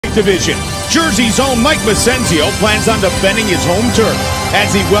middleweight division. Jersey's own Mike Massenzio plans on defending his home turf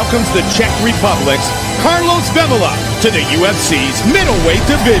as he welcomes the Czech Republic's Karlos Vémola to the UFC's middleweight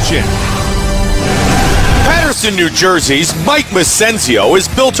division. Paterson, New Jersey's Mike Massenzio has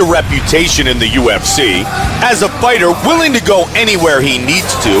built a reputation in the UFC as a fighter willing to go anywhere he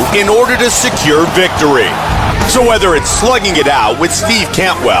needs to in order to secure victory. So whether it's slugging it out with Steve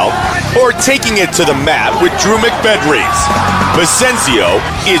Cantwell or taking it to the mat with Drew McBedries, Massenzio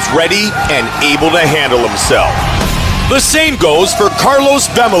is ready and able to handle himself. The same goes for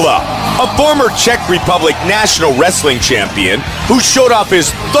Karlos Vémola, a former Czech Republic national wrestling champion who showed off his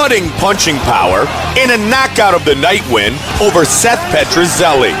thudding punching power in a knockout of the night win over Seth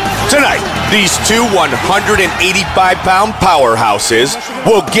Petrozelli. Tonight, these two 185-pound powerhouses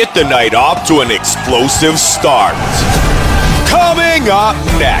will get the night off to an explosive start. Coming up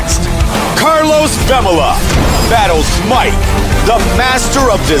next, Karlos Vémola battles Mike, the master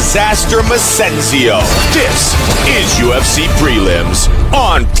of disaster Massenzio. This is UFC Prelims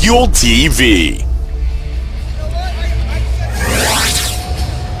on Fuel TV.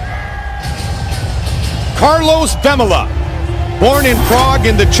 Karlos Vémola, born in Prague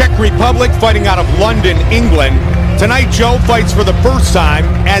in the Czech Republic, fighting out of London, England. Tonight, Joe fights for the first time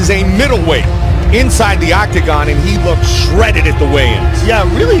as a middleweight inside the octagon, and he looks shredded at the weigh-ins. Yeah,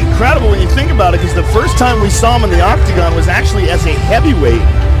 really incredible when you think about it, because the first time we saw him in the octagon was actually as a heavyweight.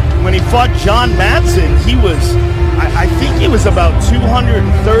 When he fought John Madsen, he was, I think he was about 230,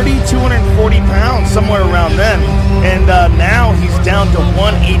 240 pounds, somewhere around then. And now he's down to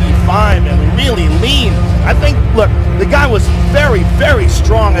 185 and really lean. I think, look, the guy was very, very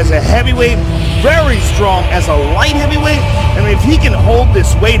strong as a heavyweight, very strong as a light heavyweight. I mean, if he can hold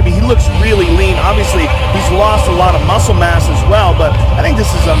this weight, I mean, he looks really lean. Obviously, he's lost a lot of muscle mass as well, but I think this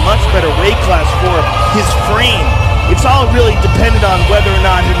is a much better weight class for his frame. It's all really dependent on whether or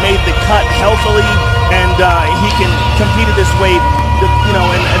not he made the cut healthily and he can compete at this weight, you know,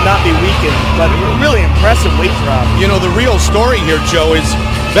 and not be weakened. But really impressive weight drop. You know, the real story here, Joe, is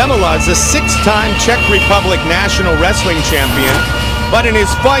Vémola is a 6-time Czech Republic national wrestling champion. But in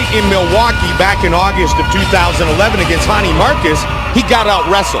his fight in Milwaukee back in August of 2011 against Hani Marcus, he got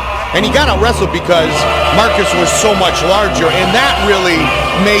out-wrestled. And he got out-wrestled because Marcus was so much larger, and that really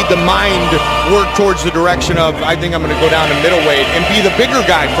made the mind work towards the direction of, I think I'm going to go down to middleweight and be the bigger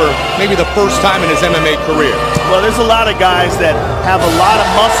guy for maybe the first time in his MMA career. Well, there's a lot of guys that have a lot of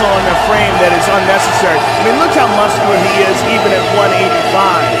muscle on their frame that is unnecessary. I mean, look how muscular he is even at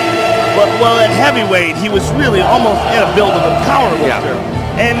 185. But, well, at heavyweight, he was really almost in a build of a powerlifter. Yeah.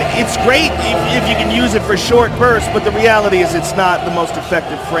 And it's great if you can use it for short bursts, but the reality is it's not the most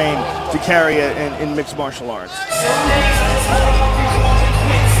effective frame to carry it in mixed martial arts.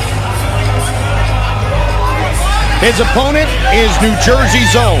 His opponent is New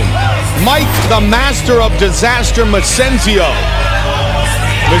Jersey's own Mike, the master of disaster, Massenzio.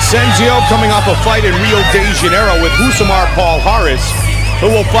 Massenzio coming off a fight in Rio de Janeiro with Husamar Paul Harris, who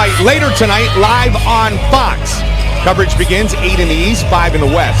will fight later tonight live on Fox. Coverage begins 8 in the East, 5 in the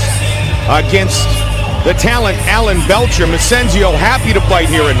West. Against the talent Alan Belcher, Massenzio happy to fight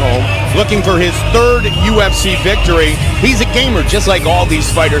here at home, looking for his 3rd UFC victory. He's a gamer, just like all these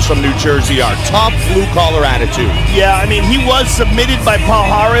fighters from New Jersey are. Tough, blue-collar attitude. Yeah, I mean, he was submitted by Paul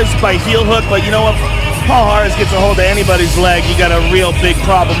Harris by heel hook, but you know what? Paul Harris gets a hold of anybody's leg, you got a real big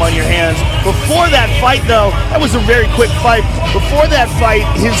problem on your hands. Before that fight, though, that was a very quick fight. Before that fight,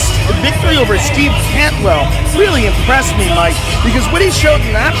 his victory over Steve Cantwell really impressed me, Mike, because what he showed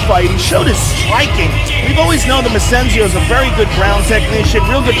in that fight, he showed his striking. We've always known that Massenzio is a very good ground technician,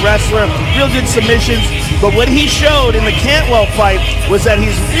 real good wrestler, real good submissions, but what he showed in the Cantwell fight was that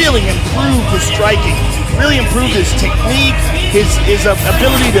he's really improved his striking. Really improved his technique, his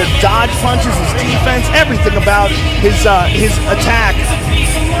ability to dodge punches, his defense, everything about his attack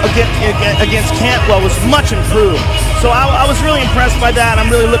against Cantwell was much improved. So I was really impressed by that.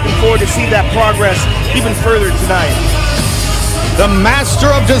 I'm really looking forward to see that progress even further tonight. The master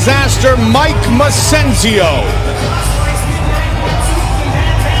of disaster, Mike Massenzio.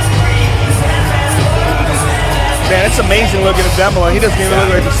 Man, it's amazing looking at Vémola. He doesn't even look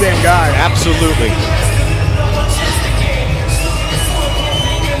like the same guy. Absolutely.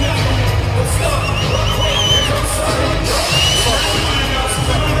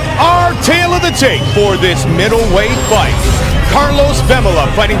 Our tale of the tape for this middleweight fight. Karlos Vémola,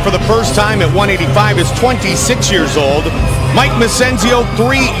 fighting for the first time at 185, is 26 years old. Mike Massenzio,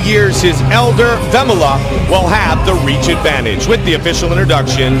 3 years his elder. Vémola will have the reach advantage. With the official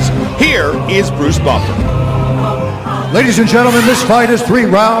introductions, here is Bruce Buffer. Ladies and gentlemen, this fight is 3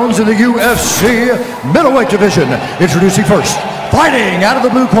 rounds in the UFC middleweight division. Introducing first, Fighting out of the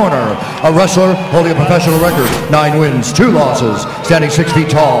blue corner, a wrestler holding a professional record, 9 wins, 2 losses, standing 6 feet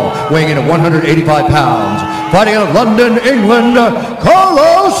tall, weighing in at 185 pounds. Fighting out of London, England,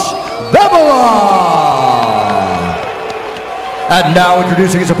 Karlos, Vémola. And now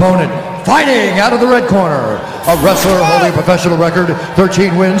introducing his opponent, fighting out of the red corner, a wrestler holding a professional record,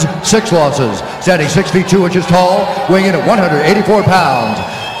 13 wins, 6 losses, standing 6 feet 2 inches tall, weighing in at 184 pounds.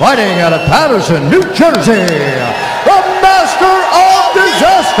 Fighting out of Patterson, New Jersey, the master of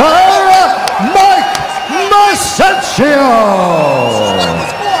disaster, Massenzio.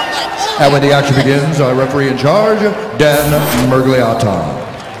 And when the action begins, our referee in charge, Dan Mergliata.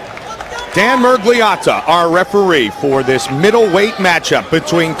 Dan Mergliata, our referee for this middleweight matchup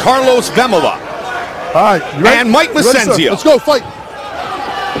between Karlos Vémola and Mike Massenzio. Let's go, fight.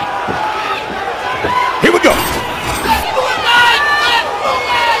 Here we go.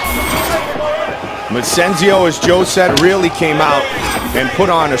 Massenzio, as Joe said, really came out and put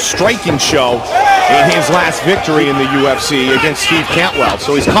on a striking show in his last victory in the UFC against Steve Cantwell.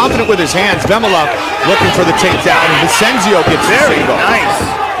 So he's confident with his hands. Vémola looking for the takedown, and Massenzio gets very nice.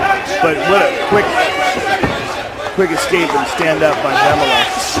 But what a quick escape and stand up by Vémola.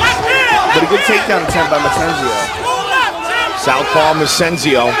 But a good takedown attempt by Massenzio. Southpaw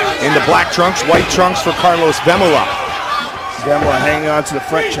Massenzio in the black trunks, white trunks for Karlos Vémola. Vémola hanging on to the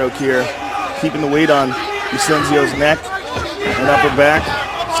front choke here, keeping the weight on Massenzio's neck and upper back.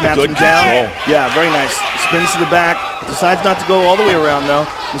 Snaps him down. Yeah, very nice. Spins to the back. Decides not to go all the way around though.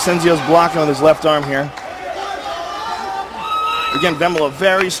 Massenzio's blocking with his left arm here. Again, Vémola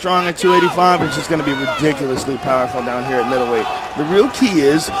very strong at 285. It's just going to be ridiculously powerful down here at middleweight. The real key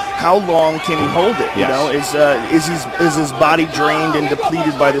is how long can he hold it? You know, is his body drained and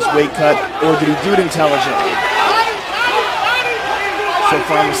depleted by this weight cut, or did he do it intelligently? So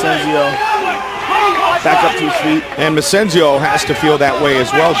far, Massenzio back up to his feet. And Massenzio has to feel that way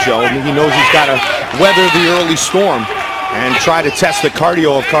as well, Joe. I mean, he knows he's got to weather the early storm and try to test the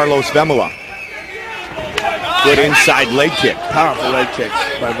cardio of Karlos Vémola. Good inside leg kick. Powerful leg kick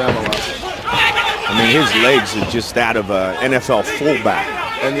by Vémola. I mean, his legs are just that of an NFL fullback.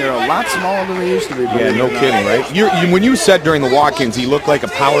 And they're a lot smaller than they used to be. Yeah, no kidding, right? When you said during the walk-ins he looked like a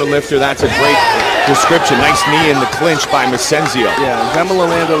power lifter, that's a great description. Nice knee in the clinch by Massenzio. Yeah, Vémola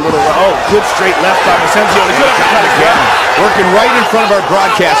landed a little, good straight left by Massenzio. Working right in front of our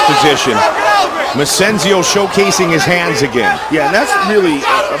broadcast position. Massenzio showcasing his hands again. Yeah, and that's really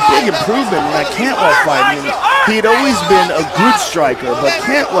a big improvement in that Cantwell fight. I mean, he had always been a good striker, but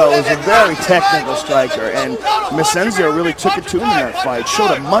Cantwell is a very technical striker, and Massenzio really took it to him in that fight.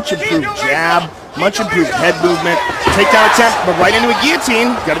 Showed a much improved jab, much improved head movement. Takedown attempt, but right into a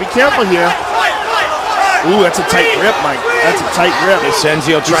guillotine. Got to be careful here. Ooh, that's a tight grip, Mike. That's a tight grip.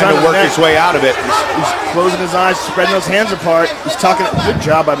 Massenzio trying to work his way out of it. He's closing his eyes, spreading those hands apart. He's tucking it. Good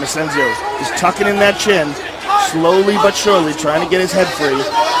job by Massenzio. He's tucking in that chin, slowly but surely, trying to get his head free.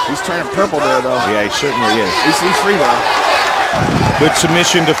 He's turning purple there, though. Yeah, he certainly is. He's free, though. Good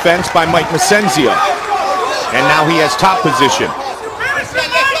submission defense by Mike Massenzio. And now he has top position.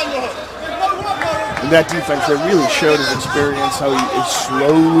 That defense, that really showed his experience, how he is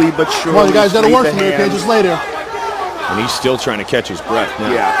slowly but surely. Well, you guys got to work from here, okay, just later. And he's still trying to catch his breath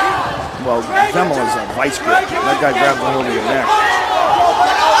now. Yeah. Well, Vémola's a vice grip. That guy grabbed the hold of your neck.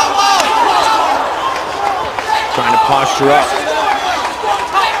 Trying to posture up.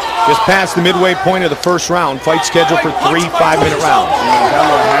 Just past the midway point of the first round. Fight scheduled for 3 5-minute rounds. Yeah,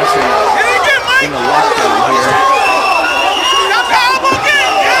 Vémola has him in the lockdown here.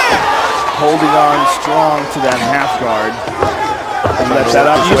 Holding on strong to that half guard. And let that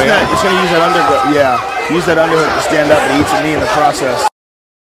up. He's going to use that underhook. Yeah, use that underhook to stand up and eat some knee in the process.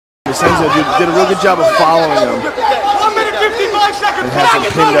 Massenzio did a real good job of following him. And has him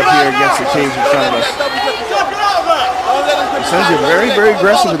pinned up here against the cage in front of us. Massenzio very, very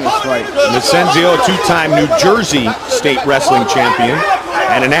aggressive in this fight. Massenzio, a 2-time New Jersey State Wrestling Champion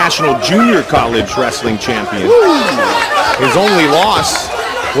and a National Junior College Wrestling Champion. His only loss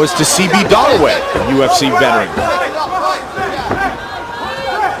was to C.B. Dalloway, UFC veteran.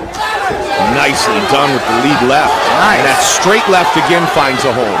 Nicely done with the lead left. Nice. And that straight left again finds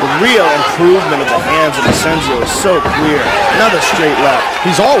a hole. The real improvement of the hands of Massenzio is so clear. Another straight left.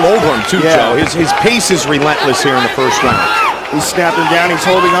 He's all over him too, Joe. His pace is relentless here in the first round. He's snapped him down. He's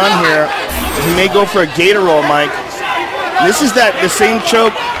holding on here. He may go for a gator roll, Mike. This is the same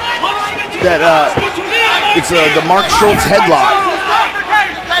choke that it's the Mark Schultz headlock.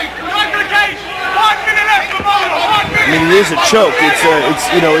 I mean, it is a choke.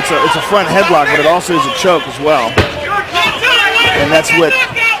 It's a front headlock, but it also is a choke as well. And that's what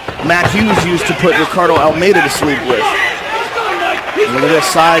Matt Hughes used to put Ricardo Almeida to sleep with. Look at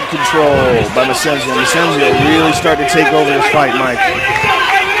this side control by Massenzio. Massenzio really starting to take over this fight, Mike.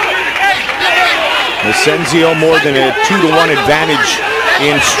 Massenzio more than a 2-to-1 advantage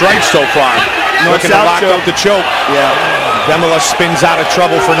in strikes so far. Looking to lock up the choke. Yeah. Vémola spins out of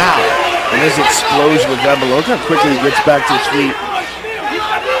trouble for now. And this explosion with Vémola. Look how quickly he gets back to his feet.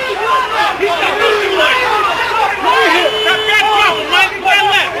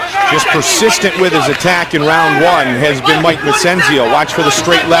 Just persistent with his attack in round one has been Mike Massenzio. Watch for the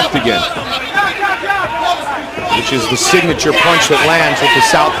straight left again, which is the signature punch that lands with the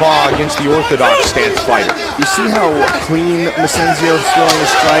southpaw against the orthodox stance fighter. You see how clean Massenzio is throwing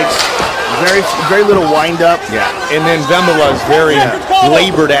his strikes? Very little wind up. Yeah, and then Vémola is very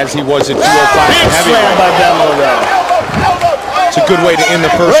labored as he was at 205. Big slam by Vémola though. It's a good way to end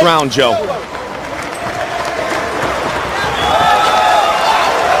the first round, Joe.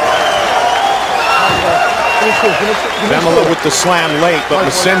 Vémola with the slam late, but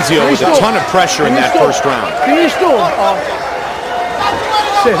Massenzio with a ton of pressure in that first round. Can you still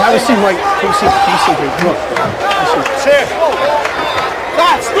sit? Have a seat, Mike. Have a seat. Look. Sit.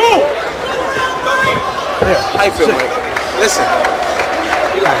 That's cool. How you feel, Mike? Listen.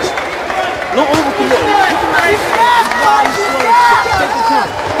 You guys. No overcommit.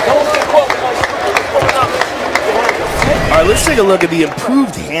 All right, let's take a look at the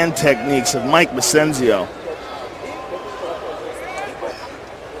improved hand techniques of Mike Massenzio.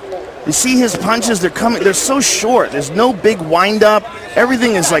 You see his punches, they're so short. There's no big wind up.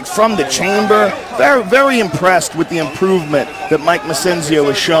 Everything is like from the chamber. Very impressed with the improvement that Mike Massenzio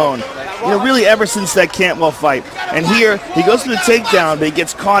has shown. You know, really ever since that Cantwell fight. And here, he goes for the takedown, but he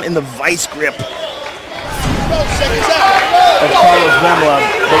gets caught in the vice grip of Karlos Vémola,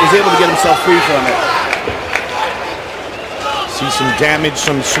 but was able to get himself free from it. See some damage,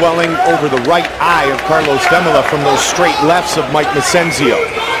 some swelling over the right eye of Karlos Vémola from those straight lefts of Mike Massenzio.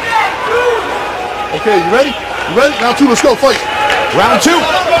 Okay, you ready? You ready? Round two, let's go, fight. Round two.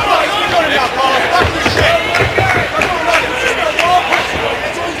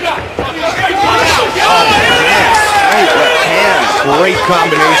 Great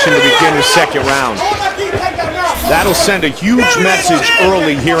combination to begin the second round. That'll send a huge message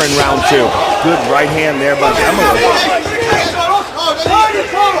early here in round two. Good right hand there by Vémola.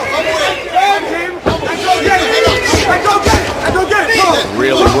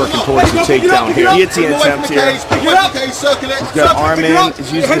 Really working towards the takedown here. Guillotine attempt here. He's got arm in,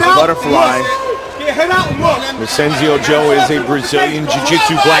 he's using his butterfly. Massenzio Joe is a Brazilian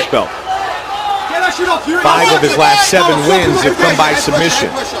Jiu-Jitsu black belt. 5 of his last 7 wins have come by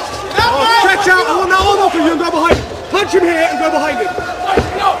submission. Stretch out, I want that arm off of you and go behind him. Punch him here and go behind him.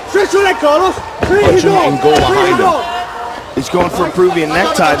 Stretch your leg, Karlos. Punch him and go behind him. He's going for a Peruvian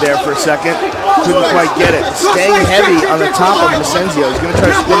necktie there for a second. Couldn't quite get it. Staying heavy on the top of Massenzio. He's going to try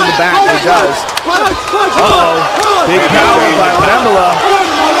to spin the back, and he does. Uh-oh. Big power by Vémola.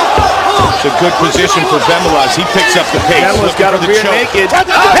 It's a good position for Vémola as he picks up the pace. Vémola's got a rear naked.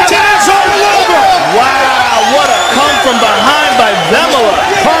 It's all over! Wow, what a come from behind by Vémola.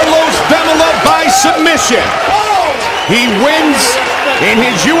 Karlos Vémola by submission. He wins in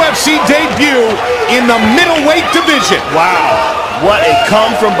his UFC debut in the middleweight division. Wow, what a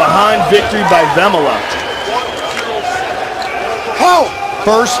come from behind victory by Vémola.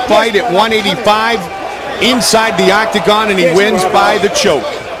 First fight at 185 inside the octagon, and he wins by the choke.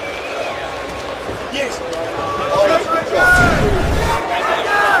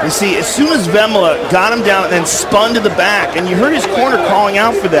 You see, as soon as Vémola got him down and then spun to the back, and you heard his corner calling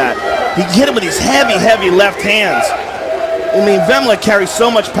out for that, he hit him with these heavy left hands. I mean, Vémola carries so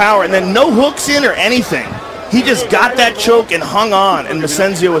much power, and then no hooks in or anything. He just got that choke and hung on, and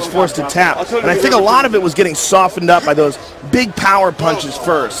Massenzio was forced to tap. And I think a lot of it was getting softened up by those big power punches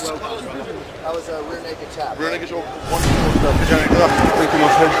first. That was a rear naked tap.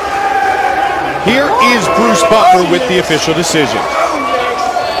 Here is Bruce Butler with the official decision.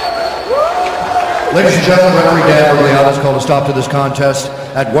 Ladies and gentlemen, referee Dan Burley has called a stop to this contest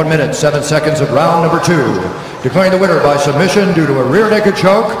at 1 minute 7 seconds of round number 2. Declaring the winner by submission due to a rear naked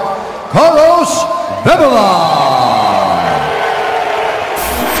choke, Karlos Vémola.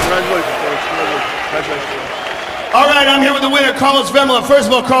 All right, I'm here with the winner, Karlos Vémola. First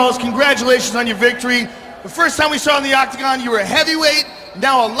of all, Karlos, congratulations on your victory. The first time we saw in the octagon, you were a heavyweight,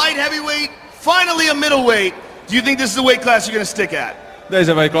 now a light heavyweight, finally a middleweight. Do you think this is the weight class you're going to stick at? There's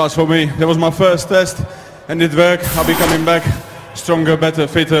a weight class for me. That was my first test, and it worked. I'll be coming back stronger, better,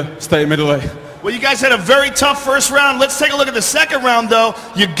 fitter, stay middleweight. Well, you guys had a very tough first round. Let's take a look at the second round, though.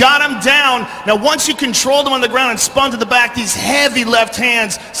 You got him down. Now, once you controlled him on the ground and spun to the back, these heavy left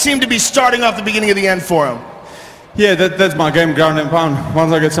hands seem to be starting off the beginning of the end for him. Yeah, that's my game, ground and pound.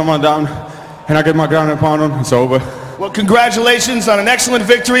 Once I get someone down and I get my ground and pound on, it's over. Well, congratulations on an excellent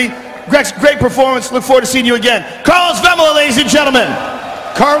victory. Great performance. Look forward to seeing you again. Karlos Vémola, ladies and gentlemen.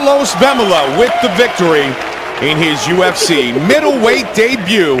 Karlos Vémola with the victory in his UFC middleweight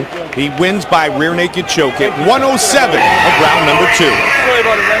debut. He wins by rear naked choke at 107 of round number 2. Sorry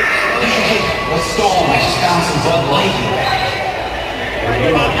about it, man. Let's go. I just found some Bud Light.